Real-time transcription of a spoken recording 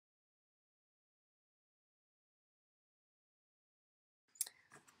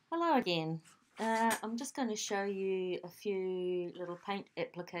Hello again. I'm just going to show you a few little paint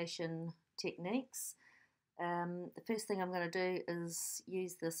application techniques. The first thing I'm going to do is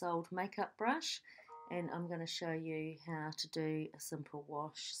use this old makeup brush, and I'm going to show you how to do a simple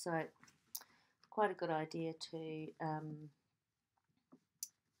wash. So quite a good idea to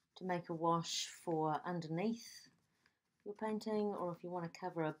make a wash for underneath your painting, or if you want to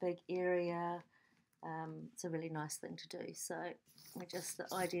cover a big area. It's a really nice thing to do. So just the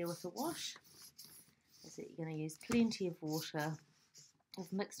idea with the wash is that you're going to use plenty of water.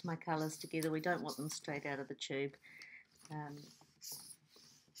 I've mixed my colours together. We don't want them straight out of the tube. And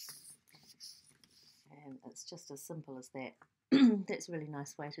it's just as simple as that. That's a really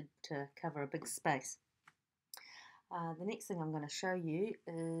nice way to cover a big space. The next thing I'm going to show you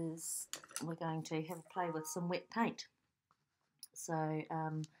is we're going to have a play with some wet paint. So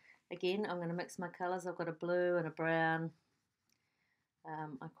again, I'm going to mix my colours. I've got a blue and a brown.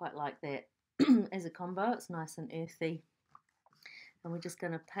 I quite like that as a combo. It's nice and earthy. And we're just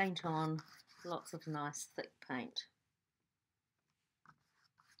going to paint on lots of nice thick paint.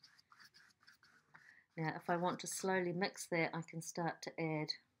 Now if I want to slowly mix that, I can start to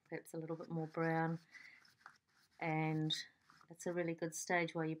add perhaps a little bit more brown, and it's a really good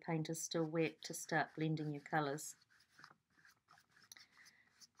stage while your paint is still wet to start blending your colours,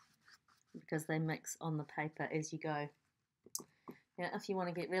 because they mix on the paper as you go. Now if you want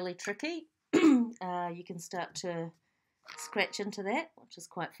to get really tricky, you can start to scratch into that, which is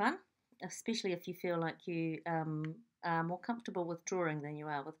quite fun, especially if you feel like you are more comfortable with drawing than you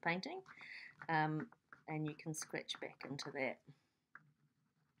are with painting, and you can scratch back into that.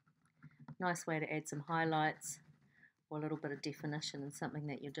 Nice way to add some highlights or a little bit of definition in something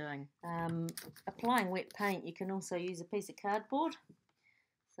that you're doing. Applying wet paint, you can also use a piece of cardboard.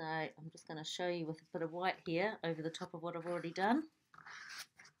 So I'm just going to show you with a bit of white here over the top of what I've already done.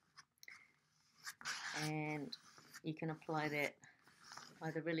 And you can apply that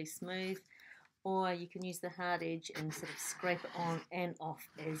either really smooth, or you can use the hard edge and sort of scrape it on and off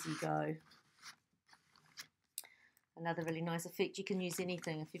as you go. Another really nice effect, you can use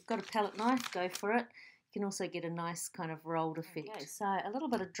anything. If you've got a palette knife, go for it. You can also get a nice kind of rolled effect. Okay, so a little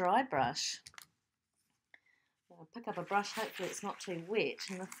bit of dry brush. I'll pick up a brush, hopefully it's not too wet.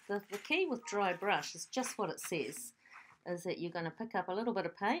 And the key with dry brush is just what it says, is that you're going to pick up a little bit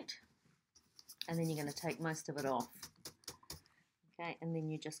of paint and then you're going to take most of it off. Okay, and then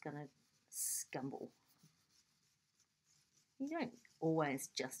you're just going to scumble. You don't always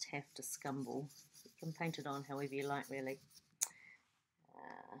just have to scumble. You can paint it on however you like, really.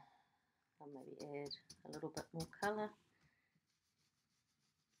 I'll maybe add a little bit more colour.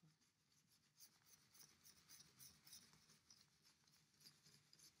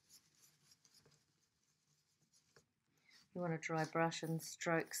 If you want a dry brush and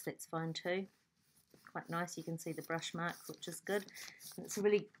strokes, that's fine too. Quite nice, you can see the brush marks, which is good. And it's a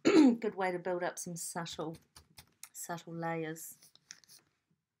really good way to build up some subtle layers.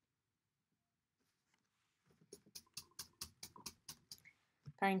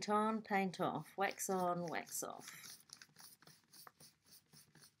 Paint on, paint off, wax on, wax off.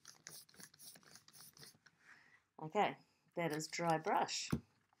 Okay, that is dry brush.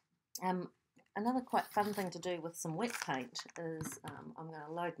 Another quite fun thing to do with some wet paint is I'm going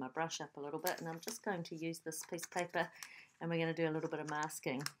to load my brush up a little bit, and I'm just going to use this piece of paper, and we're going to do a little bit of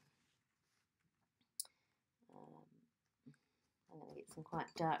masking. I'm going to get some quite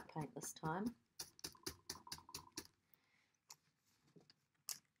dark paint this time.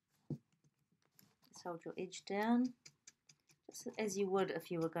 Just hold your edge down, just as you would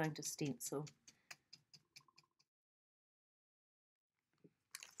if you were going to stencil.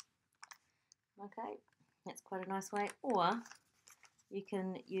 Okay, that's quite a nice way, or you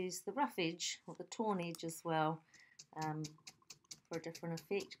can use the rough edge or the torn edge as well for a different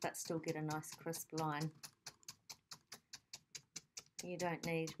effect, but still get a nice crisp line. You don't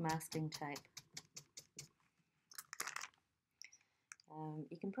need masking tape.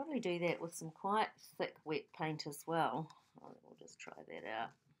 You can probably do that with some quite thick wet paint as well. We'll just try that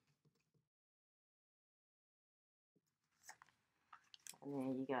out. And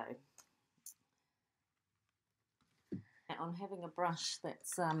there you go. On having a brush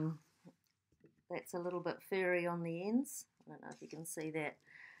that's a little bit furry on the ends, I don't know if you can see that.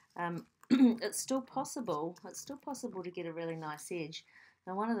 It's still possible. It's still possible to get a really nice edge.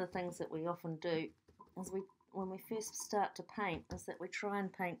 Now, one of the things that we often do is when we first start to paint, is that we try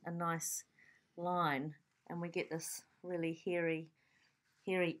and paint a nice line, and we get this really hairy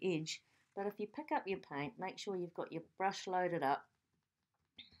edge. But if you pick up your paint, make sure you've got your brush loaded up.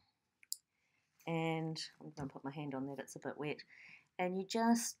 And I'm going to put my hand on that, it's a bit wet. and you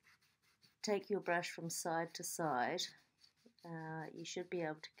just take your brush from side to side. You should be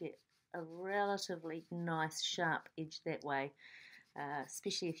able to get a relatively nice sharp edge that way,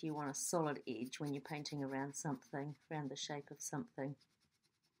 especially if you want a solid edge when you're painting around something, around the shape of something.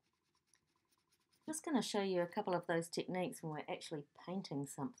 I'm just going to show you a couple of those techniques when we're actually painting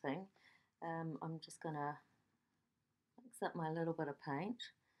something. I'm just going to mix up my little bit of paint,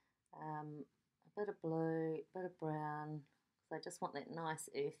 a bit of blue, a bit of brown, because I just want that nice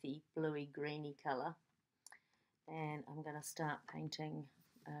earthy, bluey, greeny colour. And I'm going to start painting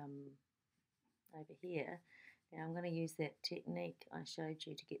over here. Now I'm going to use that technique I showed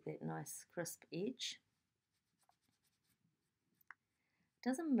you to get that nice crisp edge. It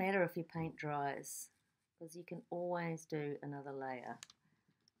doesn't matter if your paint dries, because you can always do another layer.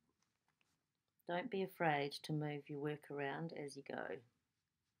 Don't be afraid to move your work around as you go.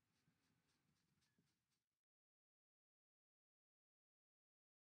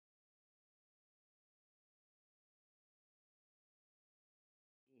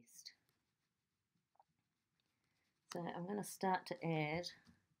 So I'm going to start to add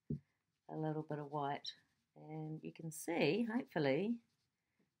a little bit of white, and you can see, hopefully,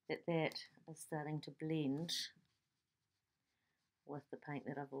 that is starting to blend with the paint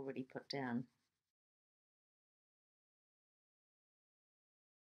that I've already put down.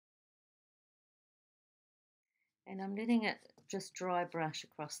 And I'm letting it just dry brush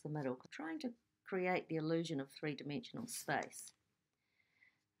across the middle, trying to create the illusion of three-dimensional space.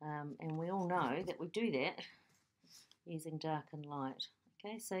 And we all know that we do that using dark and light.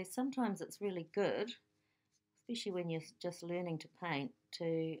 Okay, so sometimes it's really good, especially when you're just learning to paint,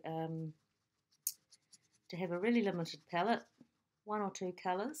 to have a really limited palette, 1 or 2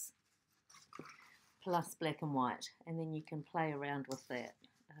 colours, plus black and white, and then you can play around with that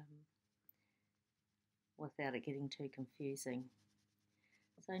without it getting too confusing.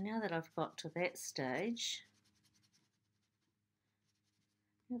 So now that I've got to that stage,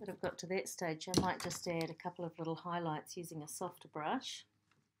 I might just add a couple of little highlights using a softer brush,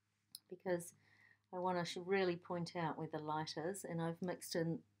 because I want to really point out where the light is, and I've mixed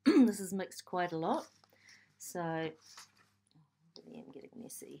in, this is mixed quite a lot, so really am getting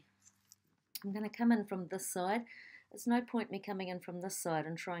messy. I'm going to come in from this side. There's no point me coming in from this side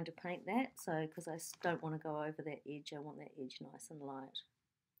and trying to paint that, so because I don't want to go over that edge. I want that edge nice and light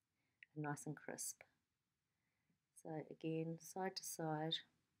and nice and crisp. So again, side to side,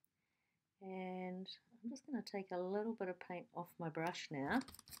 and I'm just going to take a little bit of paint off my brush now,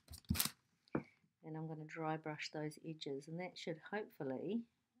 and I'm going to dry brush those edges, and that should hopefully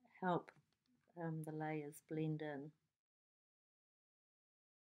help the layers blend in.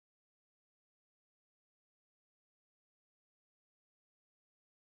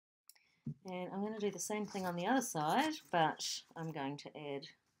 And I'm going to do the same thing on the other side, but I'm going to add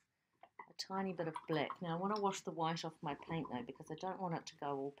a tiny bit of black. Now I want to wash the white off my paint though, because I don't want it to go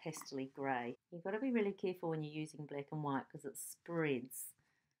all pastely grey. You've got to be really careful when you're using black and white, because it spreads.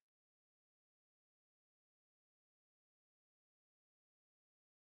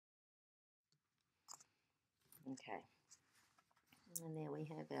 Okay, and there we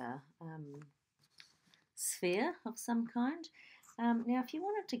have our sphere of some kind. Now if you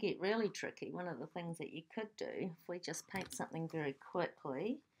wanted to get really tricky, one of the things that you could do, if we just paint something very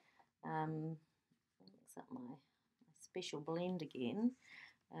quickly, mix up my special blend again,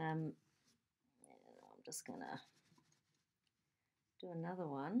 I'm just going to do another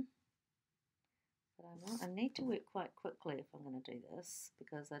one, but I need to work quite quickly if I'm going to do this,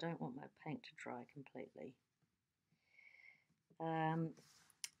 because I don't want my paint to dry completely.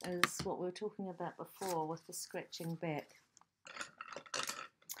 Is what we were talking about before with the scratching back.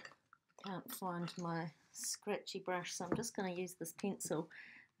 Can't find my scratchy brush, so I'm just going to use this pencil.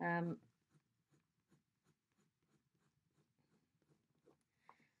 The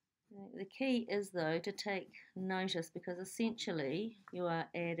key is though to take notice, because essentially you are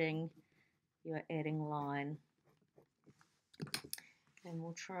adding line. And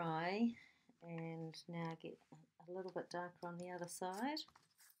we'll try and now get a little bit darker on the other side.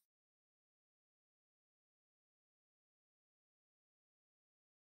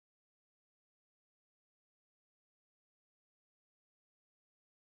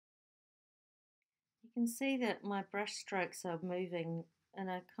 You can see that my brush strokes are moving in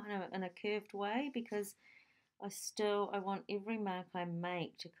a kind of in a curved way, because I want every mark I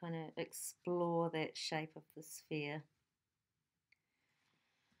make to kind of explore that shape of the sphere.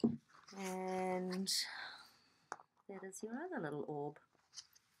 And that is your other little orb.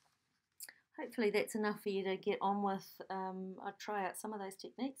 Hopefully that's enough for you to get on with. I'll try out some of those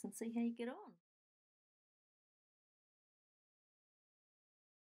techniques and see how you get on.